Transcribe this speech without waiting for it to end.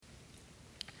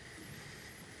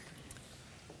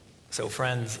So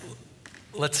friends,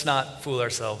 let's not fool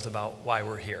ourselves about why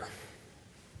we're here.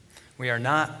 We are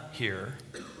not here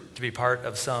to be part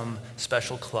of some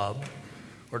special club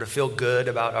or to feel good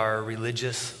about our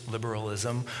religious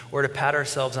liberalism or to pat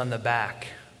ourselves on the back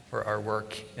for our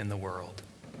work in the world.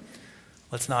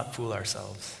 Let's not fool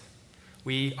ourselves.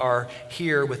 We are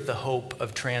here with the hope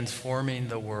of transforming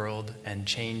the world and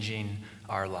changing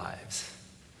our lives.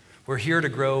 We're here to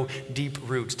grow deep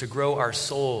roots, to grow our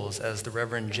souls, as the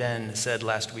Reverend Jen said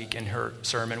last week in her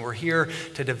sermon. We're here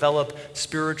to develop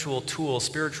spiritual tools,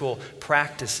 spiritual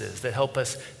practices that help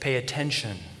us pay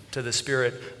attention to the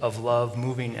spirit of love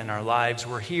moving in our lives.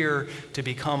 We're here to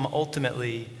become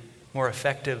ultimately more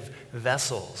effective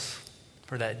vessels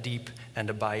for that deep and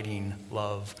abiding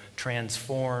love,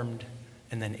 transformed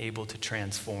and then able to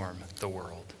transform the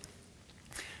world.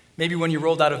 Maybe when you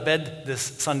rolled out of bed this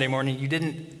Sunday morning, you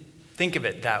didn't think of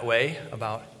it that way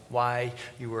about why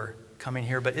you were coming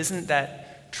here, but isn't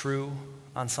that true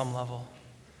on some level?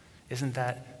 Isn't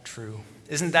that true?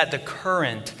 Isn't that the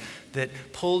current that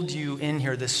pulled you in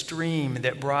here, the stream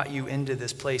that brought you into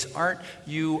this place? Aren't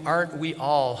we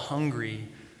all hungry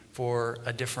for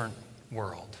a different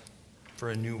world, for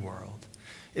a new world?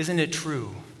 Isn't it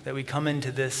true that we come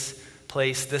into this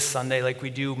place this Sunday like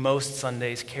we do most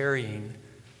Sundays, carrying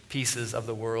pieces of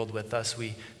the world with us?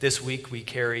 This week we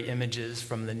carry images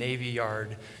from the Navy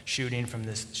Yard shooting, from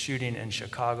this shooting in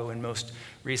Chicago, and most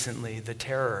recently the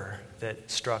terror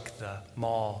that struck the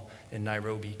mall in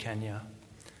Nairobi, Kenya.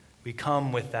 We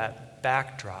come with that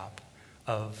backdrop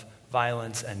of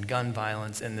violence and gun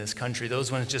violence in this country. Those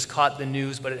ones just caught the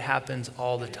news, but it happens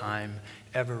all the time,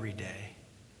 every day.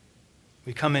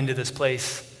 We come into this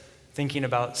place thinking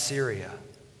about Syria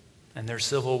and their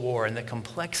civil war and the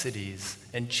complexities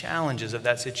and challenges of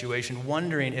that situation,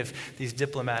 wondering if these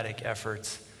diplomatic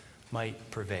efforts might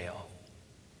prevail.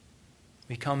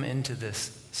 We come into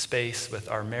this space with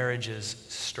our marriages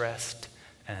stressed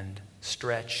and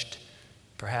stretched,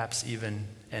 perhaps even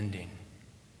ending.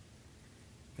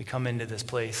 We come into this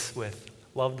place with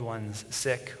loved ones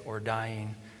sick or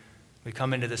dying. We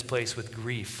come into this place with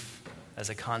grief as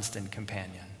a constant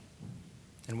companion.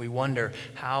 And we wonder,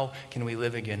 how can we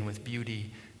live again with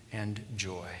beauty and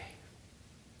joy?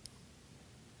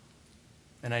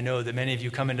 And I know that many of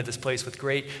you come into this place with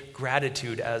great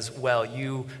gratitude as well.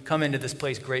 You come into this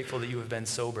place grateful that you have been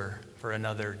sober for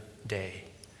another day.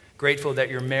 Grateful that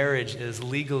your marriage is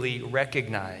legally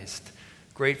recognized.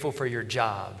 Grateful for your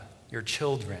job, your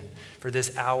children, for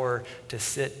this hour to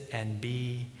sit and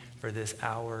be, for this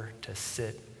hour to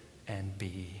sit and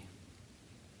be.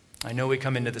 I know we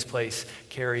come into this place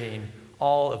carrying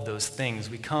all of those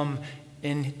things. We come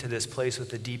into this place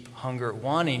with a deep hunger,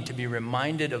 wanting to be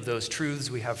reminded of those truths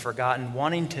we have forgotten,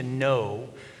 wanting to know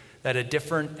that a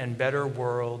different and better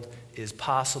world is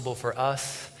possible for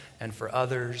us and for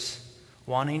others,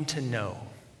 wanting to know,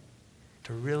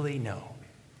 to really know,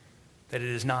 that it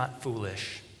is not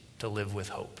foolish to live with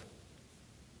hope.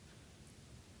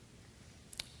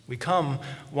 We come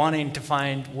wanting to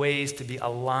find ways to be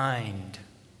aligned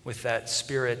with that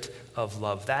spirit of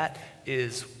love. That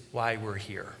is why we're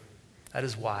here. That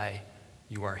is why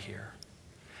you are here.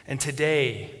 And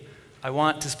today, I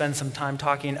want to spend some time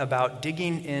talking about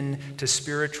digging into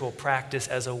spiritual practice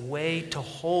as a way to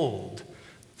hold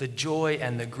the joy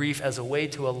and the grief, as a way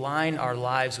to align our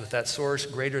lives with that source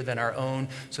greater than our own,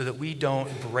 so that we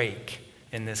don't break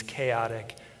in this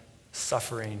chaotic,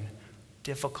 suffering,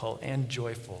 difficult, and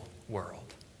joyful world.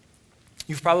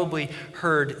 You've probably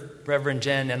heard Reverend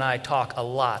Jen and I talk a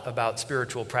lot about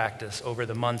spiritual practice over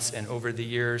the months and over the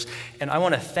years. And I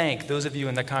want to thank those of you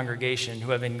in the congregation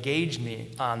who have engaged me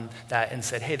on that and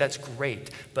said, hey, that's great,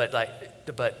 but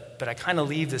I kind of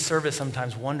leave the service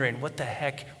sometimes wondering what the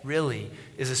heck really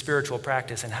is a spiritual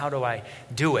practice and how do I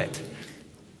do it?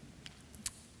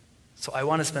 So I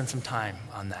want to spend some time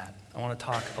on that. I want to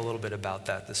talk a little bit about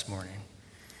that this morning.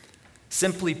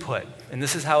 Simply put, and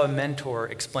this is how a mentor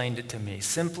explained it to me,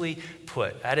 simply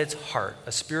put, at its heart,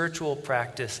 a spiritual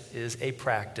practice is a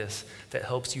practice that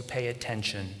helps you pay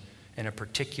attention in a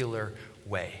particular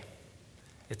way.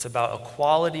 It's about a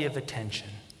quality of attention.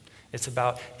 It's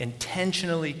about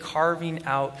intentionally carving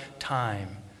out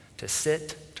time to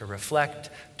sit, to reflect,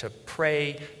 to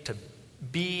pray, to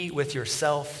be with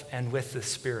yourself and with the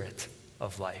spirit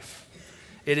of life.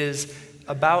 It is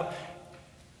about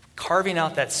carving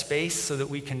out that space so that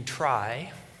we can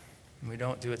try, and we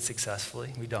don't do it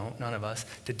successfully, none of us,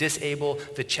 to disable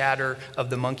the chatter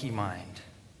of the monkey mind.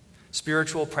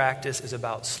 Spiritual practice is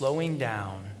about slowing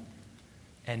down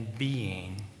and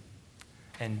being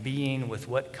and being with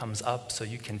what comes up so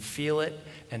you can feel it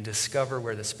and discover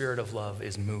where the Spirit of love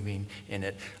is moving in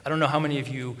it. I don't know how many of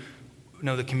you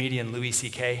know the comedian Louis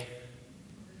C.K.?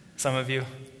 Some of you?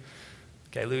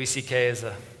 Okay, Louis C.K. is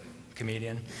a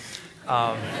comedian.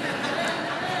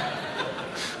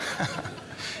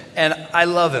 And I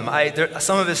love him.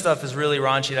 Some of his stuff is really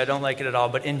raunchy, and I don't like it at all,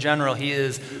 but in general,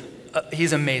 he's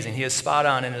amazing. He is spot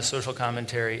on in his social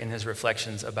commentary and his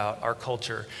reflections about our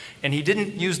culture. And he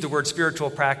didn't use the word spiritual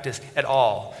practice at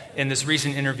all in this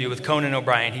recent interview with Conan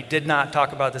O'Brien. He did not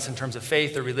talk about this in terms of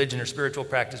faith or religion or spiritual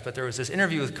practice, but there was this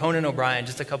interview with Conan O'Brien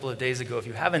just a couple of days ago. If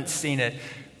you haven't seen it,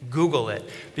 Google it,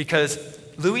 because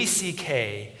Louis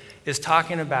C.K. is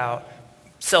talking about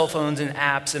cell phones and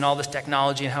apps and all this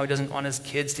technology and how he doesn't want his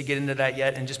kids to get into that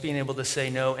yet and just being able to say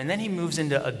no. And then he moves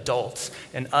into adults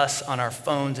and us on our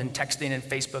phones and texting and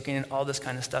Facebooking and all this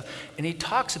kind of stuff. And he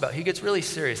gets really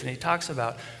serious, and he talks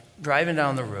about driving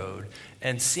down the road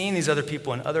and seeing these other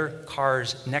people in other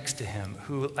cars next to him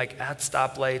who, like at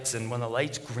stoplights and when the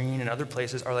light's green and other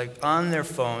places, are like on their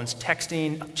phones,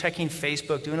 texting, checking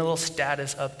Facebook, doing a little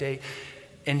status update.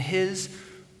 And his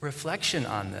reflection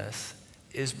on this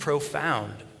is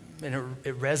profound, and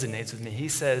it resonates with me. He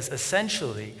says,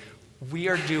 essentially, we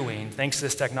are doing, thanks to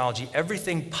this technology,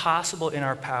 everything possible in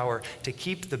our power to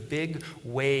keep the big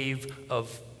wave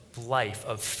of life,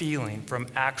 of feeling, from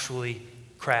actually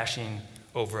crashing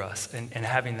over us and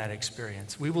having that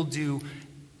experience. We will do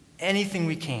anything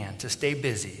we can to stay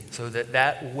busy so that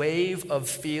that wave of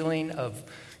feeling of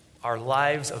our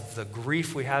lives, of the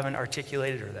grief we haven't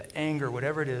articulated or the anger,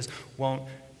 whatever it is, won't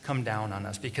come down on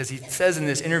us. Because he says in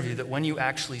this interview that when you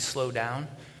actually slow down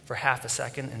for half a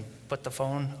second and put the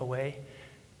phone away,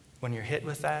 when you're hit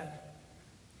with that,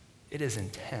 it is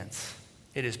intense.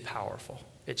 It is powerful.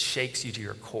 It shakes you to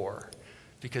your core,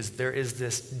 because there is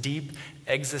this deep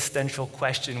existential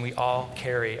question we all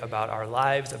carry about our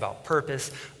lives, about purpose,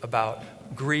 about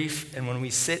grief. And when we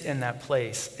sit in that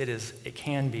place, it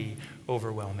can be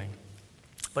overwhelming.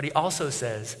 But he also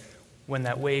says, when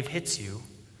that wave hits you,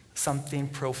 something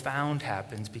profound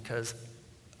happens, because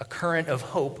a current of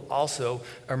hope also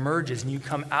emerges, and you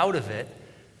come out of it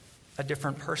a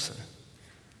different person.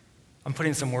 I'm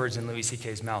putting some words in Louis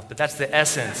C.K.'s mouth, but that's the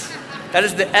essence. That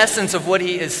is the essence of what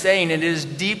he is saying, and it is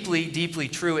deeply, deeply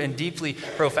true and deeply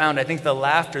profound. I think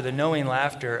the knowing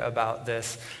laughter about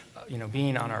this,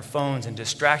 being on our phones and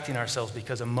distracting ourselves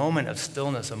because a moment of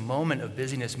stillness, a moment of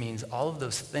busyness means all of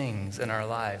those things in our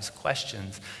lives,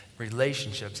 questions,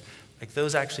 relationships, like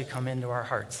those actually come into our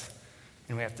hearts,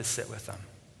 and we have to sit with them.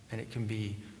 And it can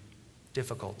be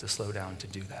difficult to slow down to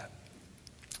do that.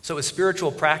 So a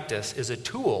spiritual practice is a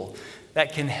tool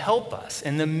that can help us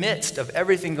in the midst of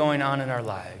everything going on in our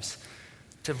lives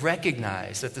to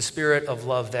recognize that the Spirit of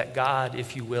love, that God,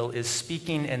 if you will, is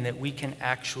speaking, and that we can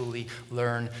actually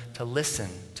learn to listen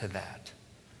to that.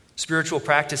 Spiritual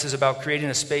practice is about creating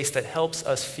a space that helps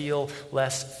us feel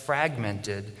less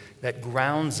fragmented, that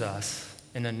grounds us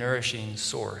in a nourishing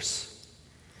source.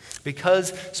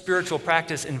 Because spiritual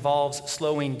practice involves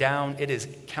slowing down, it is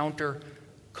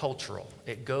counter-cultural.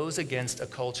 It goes against a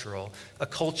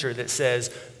culture that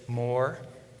says more,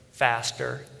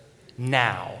 faster,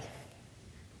 now.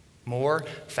 More,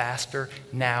 faster,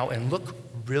 now, and look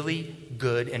really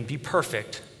good and be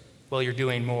perfect while you're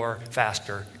doing more,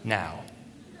 faster, now.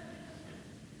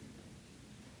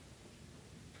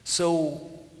 So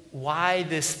why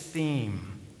this theme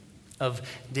of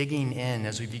digging in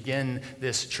as we begin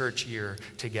this church year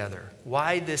together?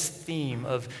 Why this theme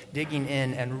of digging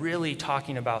in and really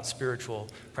talking about spiritual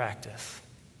practice?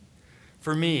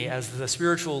 For me, as the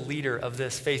spiritual leader of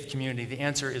this faith community, the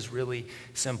answer is really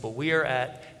simple. We are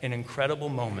at an incredible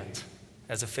moment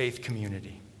as a faith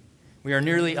community. We are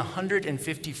nearly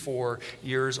 154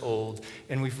 years old,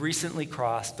 and we've recently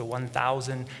crossed the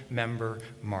 1,000 member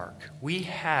mark. We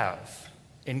have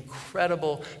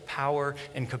incredible power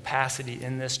and capacity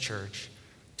in this church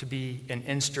to be an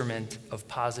instrument of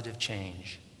positive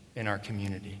change in our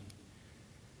community.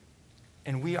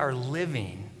 And we are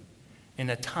living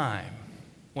in a time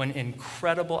when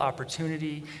incredible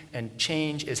opportunity and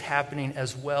change is happening,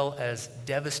 as well as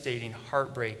devastating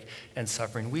heartbreak and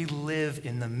suffering. We live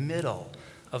in the middle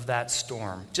of that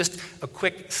storm. Just a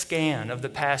quick scan of the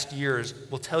past years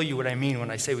will tell you what I mean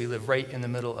when I say we live right in the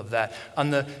middle of that.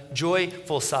 On the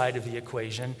joyful side of the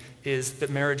equation is that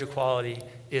marriage equality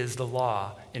is the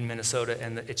law in Minnesota,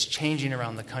 and it's changing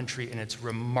around the country, and it's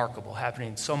remarkable,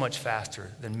 happening so much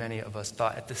faster than many of us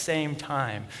thought. At the same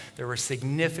time, there were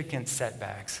significant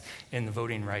setbacks in the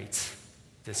voting rights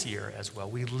this year as well.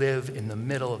 We live in the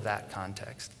middle of that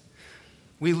context.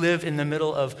 We live in the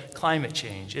middle of climate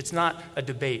change. It's not a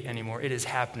debate anymore. It is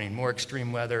happening. More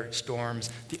extreme weather,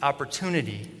 storms. The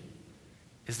opportunity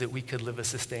is that we could live a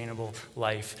sustainable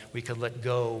life. We could let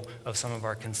go of some of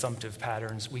our consumptive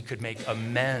patterns. We could make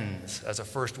amends as a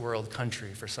first world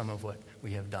country for some of what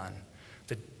we have done.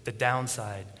 The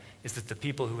downside is that the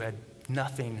people who had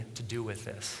nothing to do with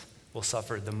this will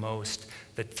suffer the most.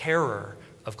 The terror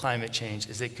of climate change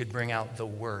is it could bring out the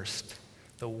worst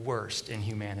in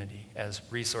humanity as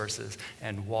resources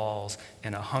and walls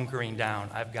and a hunkering down,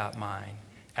 I've got mine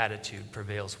attitude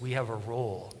prevails. We have a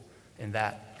role in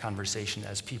that conversation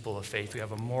as people of faith. We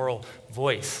have a moral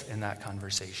voice in that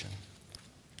conversation.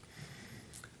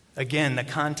 Again, the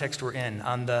context we're in,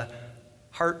 on the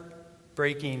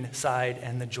heartbreaking side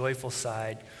and the joyful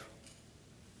side,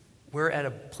 we're at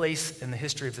a place in the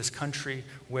history of this country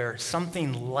where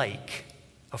something like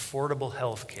affordable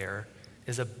health care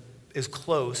is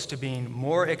close to being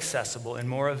more accessible and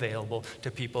more available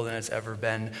to people than it's ever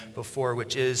been before,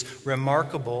 which is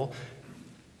remarkable.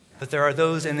 But there are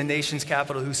those in the nation's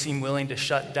capital who seem willing to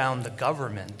shut down the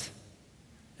government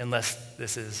unless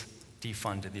this is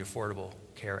defunded, the Affordable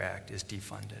Care Act is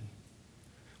defunded.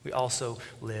 We also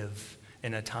live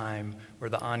in a time where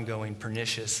the ongoing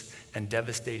pernicious and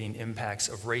devastating impacts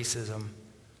of racism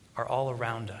are all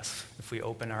around us if we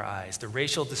open our eyes. The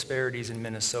racial disparities in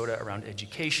Minnesota around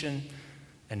education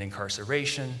and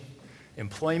incarceration,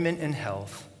 employment and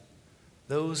health,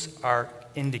 those are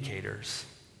indicators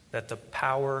that the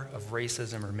power of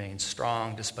racism remains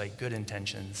strong despite good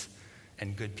intentions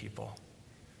and good people.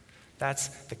 That's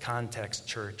the context,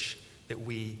 church, that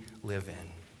we live in.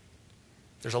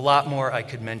 There's a lot more I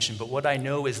could mention, but what I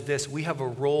know is this: we have a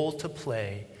role to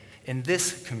play in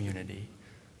this community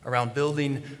around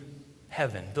building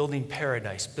heaven, building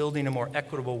paradise, building a more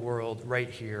equitable world right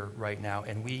here, right now.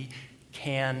 And we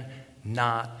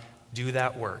cannot do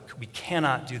that work. We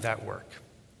cannot do that work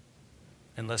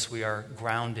unless we are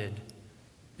grounded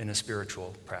in a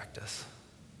spiritual practice,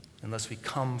 unless we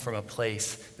come from a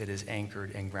place that is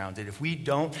anchored and grounded. If we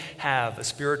don't have a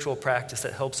spiritual practice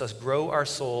that helps us grow our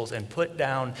souls and put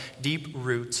down deep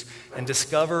roots and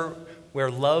discover where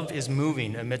love is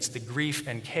moving amidst the grief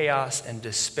and chaos and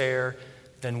despair,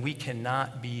 then we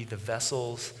cannot be the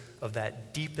vessels of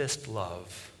that deepest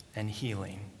love and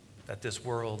healing that this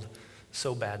world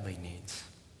so badly needs.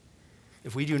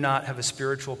 If we do not have a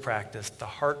spiritual practice, the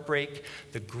heartbreak,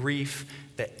 the grief,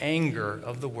 the anger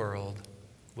of the world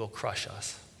will crush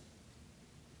us.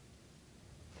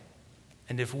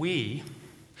 And if we,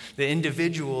 the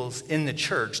individuals in the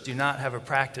church, do not have a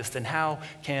practice, then how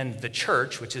can the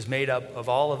church, which is made up of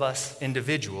all of us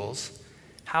individuals,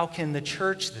 how can the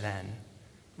church then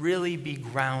really be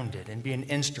grounded and be an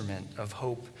instrument of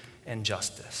hope and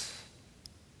justice?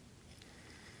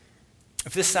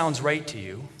 If this sounds right to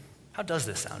you, how does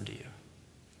this sound to you?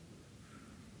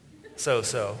 So.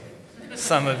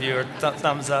 Some of you are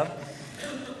thumbs up.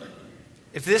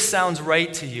 If this sounds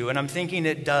right to you, and I'm thinking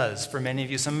it does for many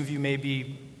of you, some of you may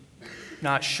be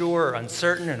not sure or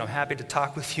uncertain, and I'm happy to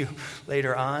talk with you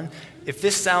later on. If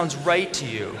this sounds right to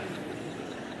you,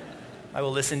 I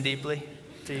will listen deeply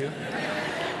to you.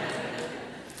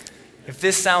 If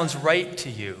this sounds right to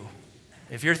you,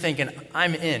 if you're thinking,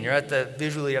 I'm in, you're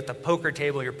visually at the poker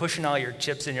table, you're pushing all your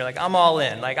chips in, you're like, I'm all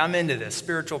in, like I'm into this,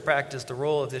 spiritual practice, the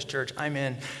role of this church, I'm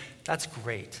in, that's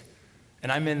great.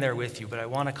 And I'm in there with you, but I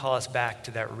want to call us back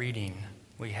to that reading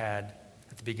we had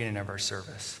at the beginning of our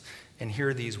service and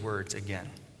hear these words again.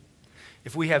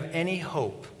 If we have any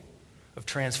hope of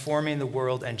transforming the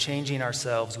world and changing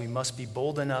ourselves, we must be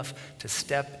bold enough to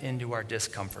step into our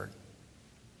discomfort.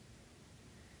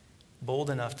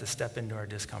 Bold enough to step into our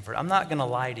discomfort. I'm not going to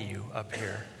lie to you up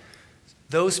here.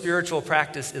 Though spiritual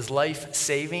practice is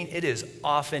life-saving, it is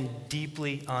often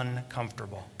deeply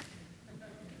uncomfortable.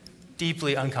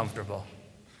 Deeply uncomfortable.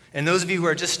 And those of you who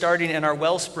are just starting in our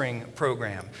Wellspring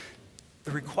program,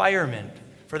 the requirement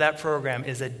for that program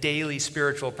is a daily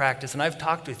spiritual practice. And I've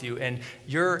talked with you, and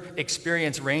your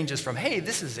experience ranges from, hey,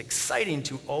 this is exciting,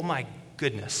 to, oh my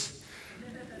goodness.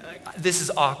 This is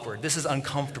awkward. This is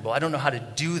uncomfortable. I don't know how to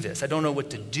do this. I don't know what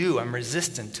to do. I'm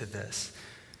resistant to this.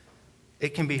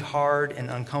 It can be hard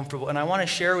and uncomfortable. And I want to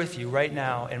share with you right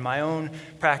now, in my own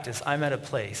practice, I'm at a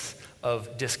place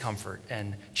of discomfort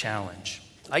and challenge.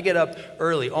 I get up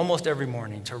early almost every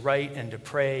morning to write and to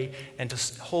pray and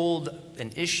to hold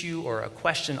an issue or a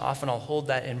question. Often I'll hold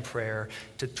that in prayer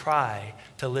to try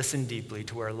to listen deeply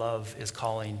to where love is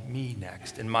calling me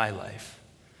next in my life.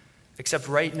 Except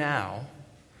right now,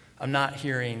 I'm not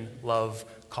hearing love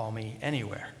call me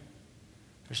anywhere.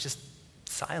 There's just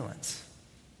silence.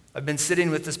 I've been sitting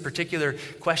with this particular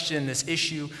question, this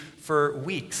issue, for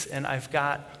weeks, and I've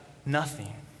got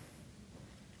nothing.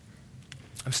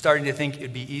 I'm starting to think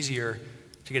it'd be easier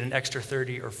to get an extra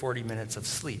 30 or 40 minutes of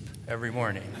sleep every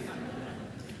morning.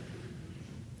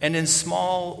 And in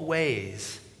small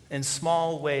ways,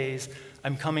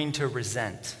 I'm coming to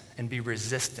resent and be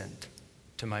resistant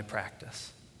to my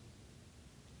practice.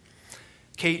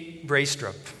 Kate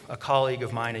Braestrup, a colleague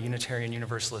of mine, a Unitarian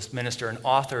Universalist minister and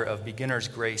author of Beginner's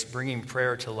Grace, Bringing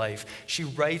Prayer to Life, she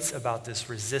writes about this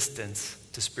resistance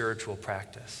to spiritual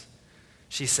practice.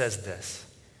 She says this: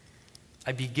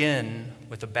 I begin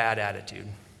with a bad attitude.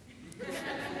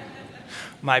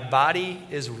 My body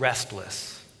is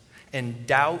restless, and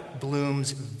doubt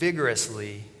blooms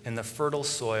vigorously in the fertile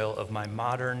soil of my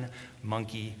modern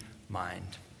monkey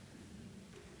mind.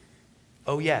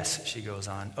 Oh yes, she goes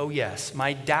on, oh yes,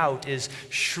 my doubt is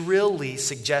shrilly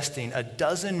suggesting a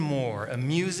dozen more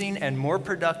amusing and more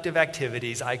productive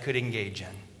activities I could engage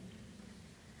in.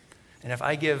 And if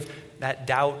I give that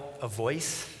doubt a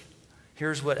voice,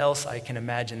 here's what else I can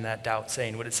imagine that doubt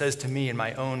saying, what it says to me in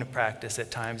my own practice at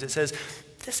times. It says,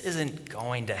 this isn't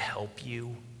going to help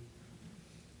you.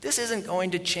 This isn't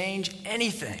going to change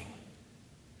anything.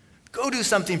 Go do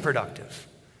something productive.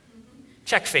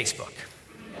 Check Facebook.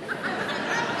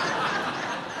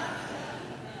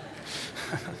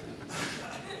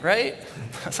 Right?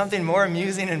 Something more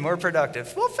amusing and more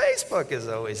productive. Well, Facebook is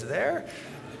always there.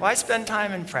 Why spend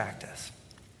time in practice?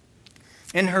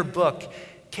 In her book,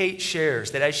 Kate shares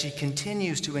that as she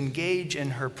continues to engage in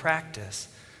her practice,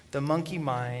 the monkey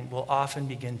mind will often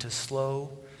begin to slow,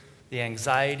 the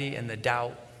anxiety and the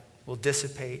doubt will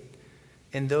dissipate.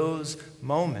 In those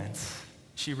moments,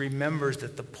 she remembers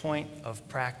that the point of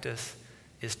practice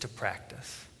is to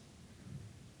practice.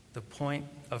 The point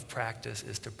of practice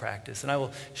is to practice. And I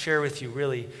will share with you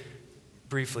really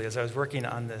briefly, as I was working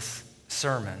on this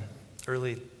sermon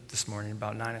early this morning,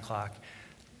 about 9 o'clock,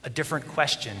 a different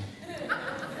question.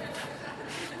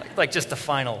 like just the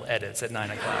final edits at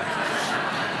 9 o'clock.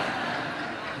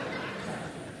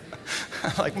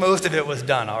 Like most of it was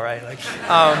done, all right?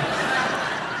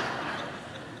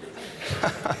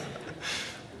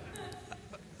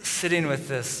 Sitting with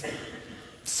this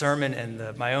sermon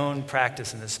and my own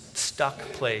practice in this stuck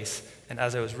place, and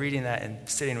as I was reading that and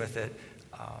sitting with it,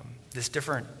 this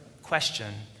different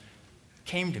question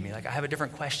came to me. Like, I have a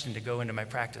different question to go into my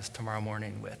practice tomorrow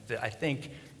morning with. That I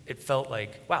think it felt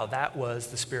like, wow, that was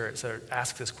the Spirit. So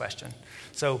ask this question.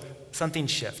 So something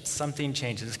shifts, something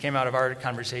changes. This came out of our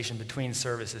conversation between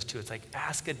services too. It's like,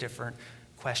 ask a different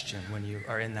question when you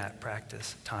are in that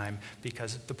practice time,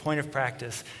 because the point of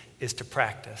practice is to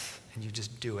practice, and you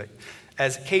just do it.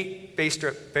 As Kate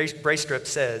Braestrup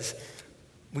says,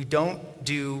 we don't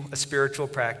do a spiritual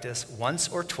practice once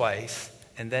or twice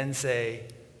and then say,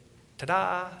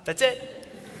 ta-da, that's it.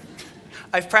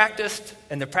 I've practiced,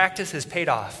 and the practice has paid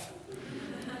off.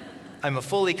 I'm a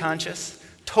fully conscious,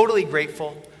 totally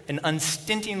grateful, and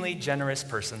unstintingly generous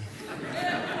person.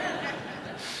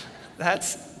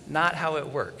 That's not how it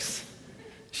works,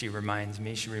 she reminds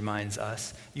me, she reminds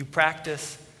us. You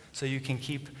practice so you can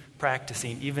keep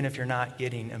practicing, even if you're not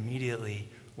getting immediately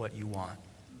what you want.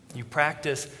 You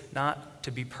practice not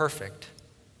to be perfect,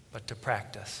 but to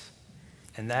practice.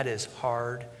 And that is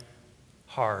hard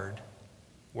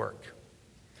work.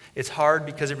 It's hard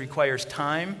because it requires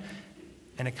time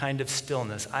and a kind of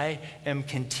stillness. I am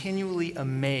continually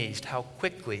amazed how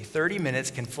quickly 30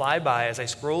 minutes can fly by as I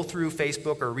scroll through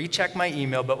Facebook or recheck my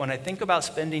email, but when I think about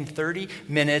spending 30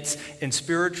 minutes in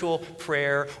spiritual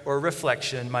prayer or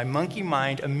reflection, my monkey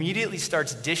mind immediately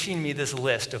starts dishing me this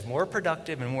list of more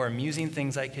productive and more amusing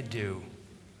things I could do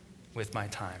with my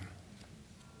time.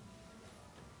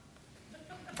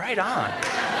 Right on.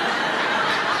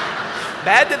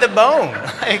 Bad to the bone.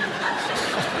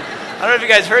 I don't know if you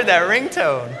guys heard that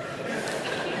ringtone.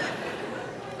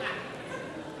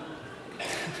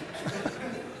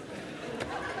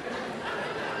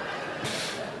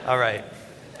 All right.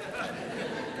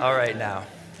 All right now.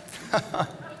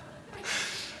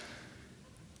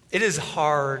 It is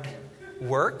hard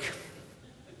work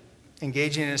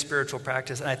engaging in a spiritual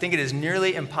practice, and I think it is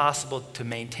nearly impossible to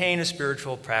maintain a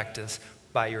spiritual practice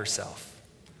by yourself,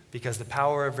 because the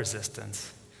power of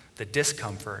resistance, the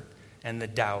discomfort, and the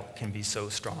doubt can be so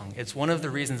strong. It's one of the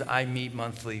reasons I meet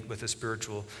monthly with a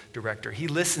spiritual director. He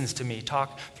listens to me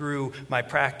talk through my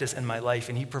practice and my life,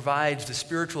 and he provides the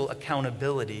spiritual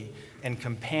accountability and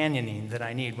companioning that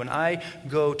I need. When I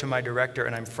go to my director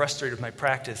and I'm frustrated with my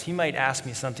practice, he might ask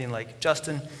me something like,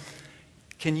 Justin,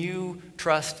 can you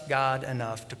trust God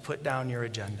enough to put down your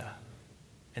agenda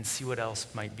and see what else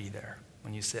might be there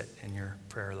when you sit in your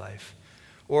prayer life?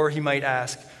 Or he might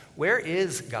ask, where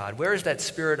is God? Where is that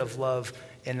spirit of love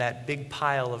in that big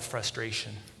pile of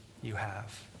frustration you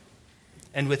have?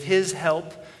 And with his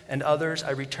help and others,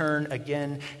 I return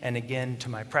again and again to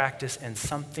my practice, and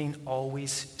something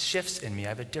always shifts in me. I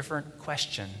have a different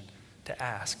question to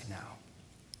ask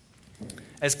now.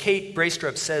 As Kate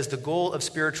Braestrup says, the goal of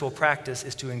spiritual practice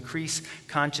is to increase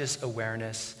conscious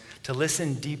awareness, to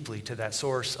listen deeply to that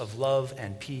source of love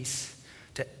and peace,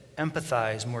 to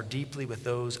empathize more deeply with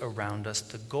those around us.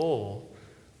 The goal,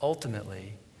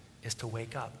 ultimately, is to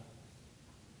wake up.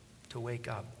 To wake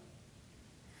up.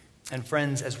 And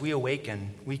friends, as we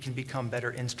awaken, we can become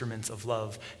better instruments of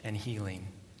love and healing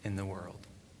in the world.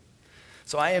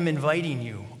 So I am inviting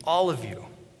you, all of you,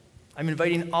 I'm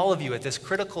inviting all of you at this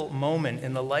critical moment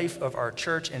in the life of our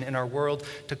church and in our world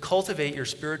to cultivate your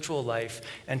spiritual life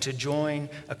and to join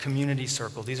a community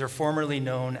circle. These are formerly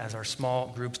known as our small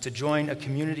groups. To join a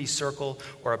community circle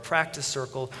or a practice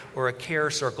circle or a care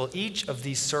circle. Each of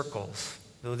these circles,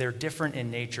 though they're different in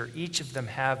nature, each of them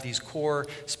have these core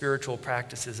spiritual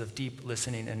practices of deep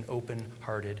listening and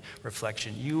open-hearted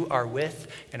reflection. You are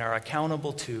with and are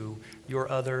accountable to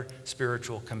your other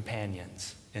spiritual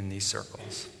companions in these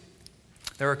circles.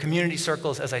 There are community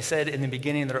circles, as I said in the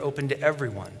beginning, that are open to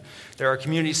everyone. There are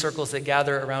community circles that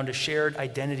gather around a shared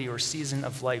identity or season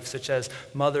of life, such as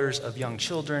mothers of young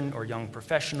children or young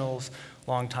professionals,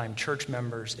 longtime church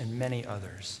members, and many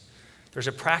others. There's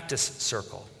a practice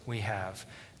circle we have.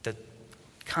 The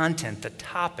content, the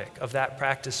topic of that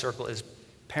practice circle is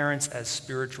parents as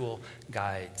spiritual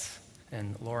guides,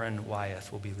 and Lauren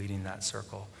Wyeth will be leading that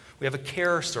circle. We have a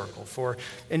care circle for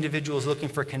individuals looking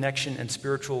for connection and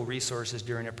spiritual resources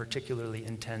during a particularly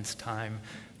intense time.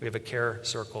 We have a care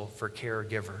circle for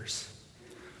caregivers.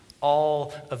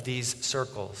 All of these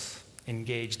circles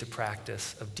engage the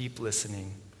practice of deep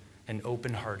listening and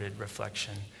open-hearted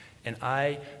reflection. And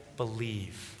I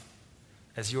believe,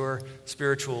 as your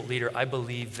spiritual leader, I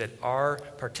believe that our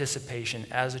participation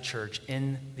as a church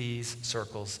in these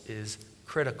circles is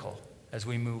critical as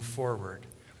we move forward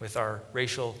with our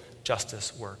racial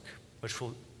justice work, which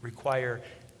will require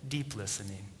deep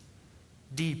listening,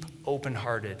 deep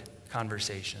open-hearted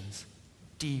conversations,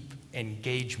 deep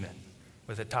engagement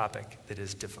with a topic that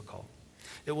is difficult.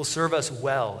 It will serve us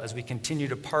well as we continue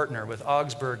to partner with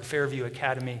Augsburg, Fairview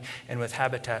Academy, and with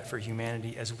Habitat for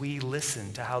Humanity as we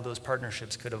listen to how those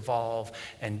partnerships could evolve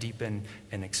and deepen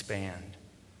and expand.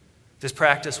 This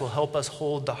practice will help us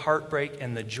hold the heartbreak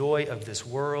and the joy of this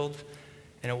world,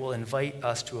 and it will invite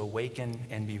us to awaken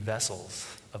and be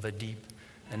vessels of a deep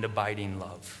and abiding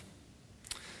love.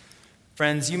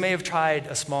 Friends, you may have tried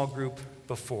a small group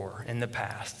before in the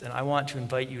past, and I want to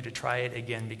invite you to try it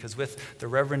again because with the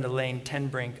Reverend Elaine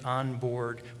Tenbrink on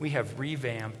board, we have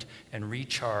revamped and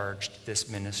recharged this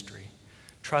ministry.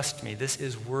 Trust me, this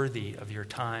is worthy of your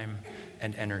time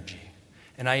and energy.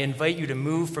 And I invite you to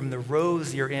move from the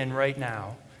rows you're in right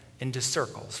now into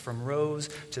circles, from rows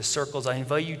to circles. I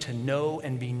invite you to know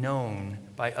and be known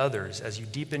by others as you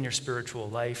deepen your spiritual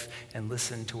life and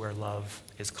listen to where love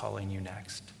is calling you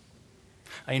next.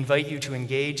 I invite you to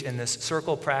engage in this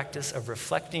circle practice of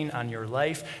reflecting on your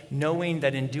life, knowing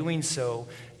that in doing so,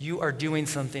 you are doing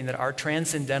something that our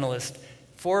transcendentalist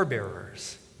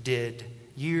forebearers did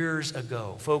years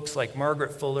ago. Folks like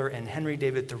Margaret Fuller and Henry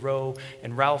David Thoreau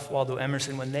and Ralph Waldo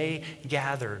Emerson, when they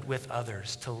gathered with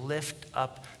others to lift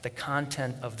up the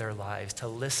content of their lives, to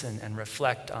listen and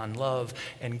reflect on love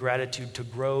and gratitude, to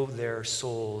grow their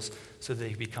souls so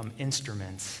they become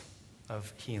instruments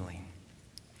of healing.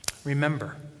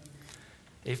 Remember,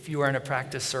 if you are in a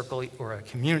practice circle or a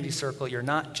community circle, you're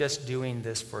not just doing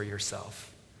this for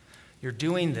yourself. You're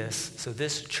doing this so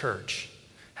this church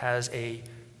has a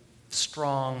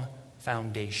strong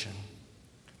foundation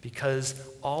because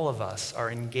all of us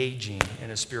are engaging in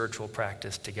a spiritual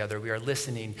practice together. We are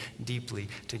listening deeply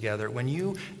together. When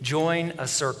you join a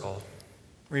circle,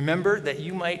 remember that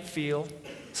you might feel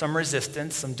some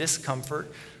resistance, some discomfort,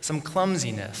 some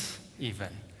clumsiness even,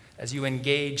 as you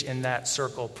engage in that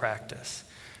circle practice.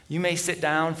 You may sit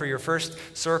down for your first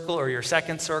circle or your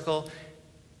second circle,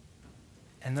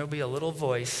 and there'll be a little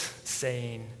voice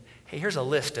saying, hey, here's a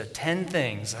list of 10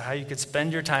 things of how you could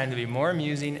spend your time to be more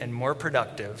amusing and more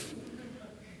productive.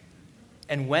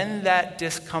 And when that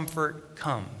discomfort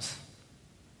comes,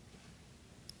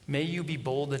 may you be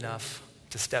bold enough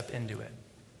to step into it.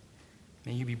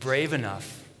 May you be brave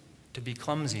enough to be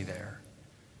clumsy there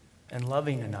and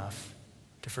loving enough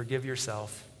to forgive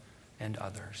yourself and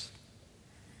others.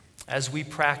 As we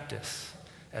practice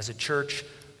as a church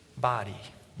body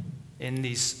in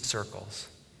these circles,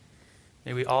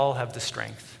 may we all have the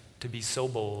strength to be so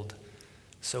bold,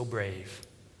 so brave,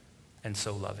 and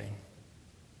so loving.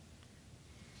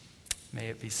 May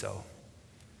it be so.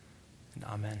 And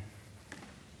amen.